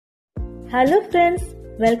Hello friends,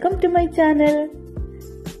 welcome to my channel.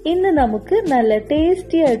 ഇന്ന് നമുക്ക് നല്ല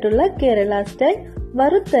ടേസ്റ്റി ആയിട്ടുള്ള കേരള സ്റ്റൈൽ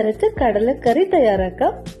വറുത്തരച്ച കടലക്കറി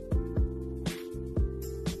തയ്യാറാക്കാം.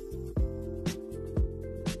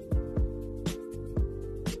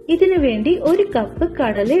 ഇതിനു വേണ്ടി 1 കപ്പ്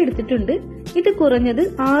കടല എടുത്തിട്ടുണ്ട്. ഇത് കുറഞ്ഞത്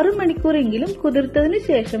 6 മണിക്കൂറെങ്കിലും കുതിർത്തതിനു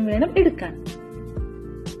ശേഷം വേണം എടുക്കാൻ.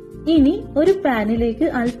 ഇനി ഒരു പാനിലേക്ക്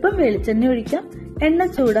അല്പം വെളിച്ചെണ്ണ ഒഴിക്കാം. എണ്ണ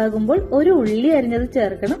ചൂടാകുമ്പോൾ ഒരു ഉള്ളി അരിഞ്ഞത്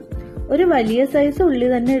ചേർക്കണം. ഒരു വലിയ സൈസ് ഉള്ളി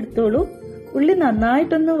തന്നെ എടുത്തോളൂ. ഉള്ളി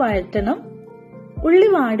നന്നായിട്ടൊന്ന് വഴറ്റണം. ഉള്ളി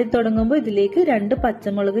വാടി തുടങ്ങുമ്പോൾ ഇതിലേക്ക് 2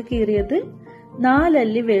 പച്ചമുളക് കീറിയത്, 4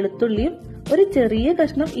 അല്ലി വെളുത്തുള്ളിയും ഒരു ചെറിയ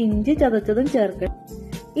കഷ്ണം ഇഞ്ചി ചതച്ചതും ചേർക്കണം.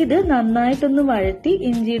 ഇത് നന്നായിട്ടൊന്ന് വഴറ്റി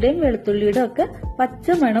ഇഞ്ചിയുടെയും വെളുത്തുള്ളിയുടെയും ഒക്കെ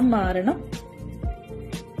പച്ചമണം മാറണം.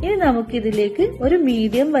 ഇനി നമുക്കിതിലേക്ക് ഒരു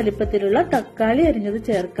മീഡിയം വലിപ്പത്തിലുള്ള തക്കാളി അരിഞ്ഞത്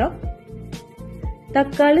ചേർക്കാം.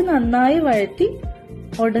 തക്കാളി നന്നായി വഴറ്റി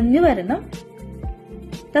ഉടഞ്ഞു വരണം.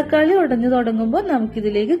 തക്കാളി ഉടഞ്ഞു തുടങ്ങുമ്പോൾ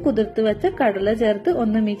നമുക്കിതിലേക്ക് കുതിർത്ത് വെച്ച കടല ചേർത്ത്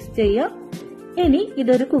ഒന്ന് മിക്സ് ചെയ്യാം. ഇനി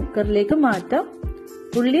ഇതൊരു കുക്കറിലേക്ക് മാറ്റാം.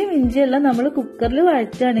 ഉള്ളിയും ഇഞ്ചിയെല്ലാം നമ്മൾ കുക്കറിൽ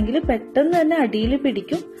വഴറ്റുകയാണെങ്കിൽ പെട്ടെന്ന് തന്നെ അടിയിൽ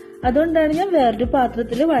പിടിക്കും. അതുകൊണ്ടാണ് ഞാൻ വേറൊരു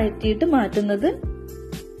പാത്രത്തിൽ വഴറ്റിയിട്ട് മാറ്റുന്നത്.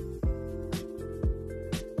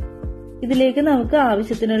 ഇതിലേക്ക് നമുക്ക്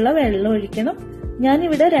ആവശ്യത്തിനുള്ള വെള്ളം ഒഴിക്കണം.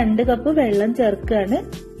 ഞാനിവിടെ 2 കപ്പ് വെള്ളം ചേർക്കുകയാണ്.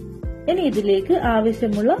 ഇനി ഇതിലേക്ക്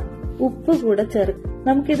ആവശ്യമുള്ള ഉപ്പ് കൂടെ ചേർക്കാം.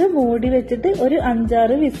 നമുക്കിത് മൂടി വെച്ചിട്ട് ഒരു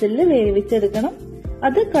 5-6 വിസിലിൽ വേവിച്ചെടുക്കണം.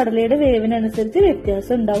 അത് കടലയുടെ വേവിനനുസരിച്ച്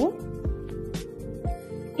വ്യത്യാസം ഉണ്ടാവും.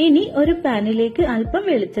 ഇനി ഒരു പാനിലേക്ക് അല്പം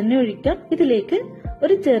വെളിച്ചെണ്ണ ഒഴിക്കാം. ഇതിലേക്ക്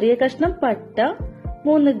ഒരു ചെറിയ കഷ്ണം പട്ട,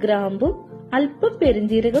 3 ഗ്രാമ്പു, അല്പം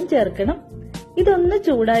പെരിഞ്ജീരകം ചേർക്കണം. ഇതൊന്ന്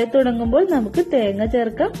ചൂടായി തുടങ്ങുമ്പോൾ നമുക്ക് തേങ്ങ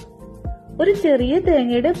ചേർക്കാം. ഒരു ചെറിയ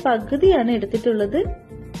തേങ്ങയുടെ പകുതിയാണ് എടുത്തിട്ടുള്ളത്.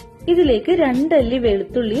 ഇതിലേക്ക് 2 അല്ലി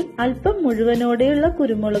വെളുത്തുള്ളിയും അല്പം മുഴുവനോടെയുള്ള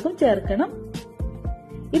കുരുമുളകും ചേർക്കണം.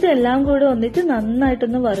 ഇതെല്ലാം കൂടെ ഒന്നിച്ച്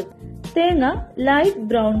നന്നായിട്ടൊന്ന് വറുക്കും. തേങ്ങ ലൈറ്റ്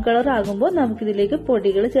ബ്രൗൺ കളർ ആകുമ്പോൾ നമുക്കിതിലേക്ക്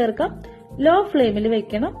പൊടികൾ ചേർക്കാം. ലോ ഫ്ലെയിമിൽ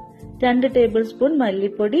വെക്കണം. 2 ടേബിൾ സ്പൂൺ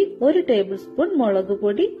മല്ലിപ്പൊടി, 1 ടേബിൾ സ്പൂൺ മുളക്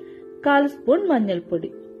പൊടി, 1/4 സ്പൂൺ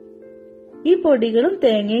മഞ്ഞൾപ്പൊടി. ഈ പൊടികളും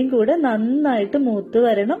തേങ്ങയും കൂടെ നന്നായിട്ട് മൂത്ത്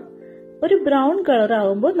വരണം. ഒരു ബ്രൗൺ കളർ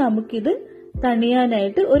ആവുമ്പോൾ നമുക്കിത്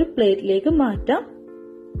തണിയാനായിട്ട് ഒരു പ്ലേറ്റിലേക്ക് മാറ്റാം.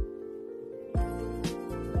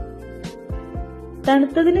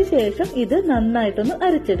 തണുത്തതിന് ശേഷം ഇത് നന്നായിട്ടൊന്ന്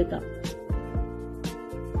അരച്ചെടുക്കാം.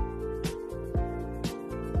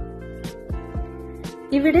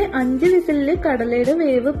 ഇവിടെ 5 വിസിലില് കടലയുടെ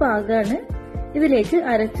വേവ് പാകാണ്. ഇതിലേക്ക്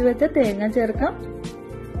അരച്ചു വെച്ച തേങ്ങ ചേർക്കാം.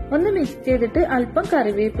 ഒന്ന് മിക്സ് ചെയ്തിട്ട് അല്പം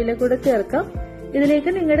കറിവേപ്പില കൂടെ ചേർക്കാം.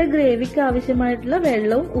 ഇതിലേക്ക് നിങ്ങളുടെ ഗ്രേവിക്ക് ആവശ്യമായിട്ടുള്ള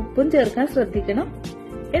വെള്ളവും ഉപ്പും ചേർക്കാൻ ശ്രദ്ധിക്കണം.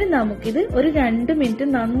 ഇനി നമുക്കിത് ഒരു 2 മിനിറ്റ്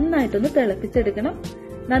നന്നായിട്ടൊന്ന് തിളപ്പിച്ചെടുക്കണം.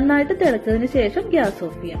 നന്നായിട്ട് തിളച്ചതിന് ശേഷം ഗ്യാസ്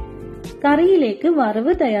ഓഫ് ചെയ്യാം. കറിയിലേക്ക്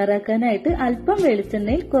വറവ് തയ്യാറാക്കാനായിട്ട് അല്പം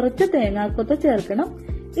വെളിച്ചെണ്ണയിൽ കുറച്ച് തേങ്ങാക്കൊത്ത് ചേർക്കണം.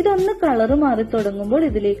 ഇതൊന്ന് കളറ് മാറി തുടങ്ങുമ്പോൾ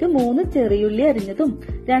ഇതിലേക്ക് 3 ചെറിയുള്ളി അരിഞ്ഞതും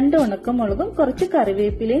 2 ഉണക്കമുളകും കുറച്ച്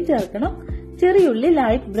കറിവേപ്പിലയും ചേർക്കണം. ചെറിയുള്ളി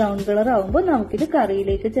ലൈറ്റ് ബ്രൗൺ കളർ ആവുമ്പോൾ നമുക്കിത്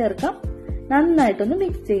കറിയിലേക്ക് ചേർക്കാം. നന്നായിട്ടൊന്ന്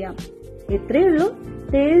മിക്സ് ചെയ്യാം. ഇത്രയേ ഉള്ളൂ.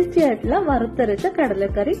 ടേസ്റ്റി ആയിട്ടുള്ള വറുത്തരച്ച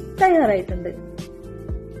കടലക്കറി തയ്യാറായിട്ടുണ്ട്.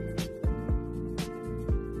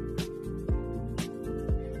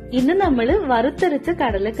 ഇന്ന് നമ്മള് വറുത്തരച്ച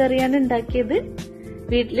കടലക്കറിയാണ് ഉണ്ടാക്കിയത്.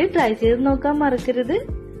 വീട്ടില് ട്രൈ ചെയ്ത് നോക്കാൻ മറക്കരുത്.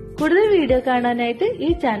 കൂടുതൽ വീഡിയോ കാണാനായിട്ട് ഈ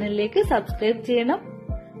ചാനലിലേക്ക് സബ്സ്ക്രൈബ് ചെയ്യണം.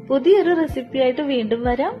 പുതിയൊരു റെസിപ്പിയായിട്ട് വീണ്ടും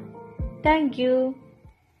വരാം. Thank you.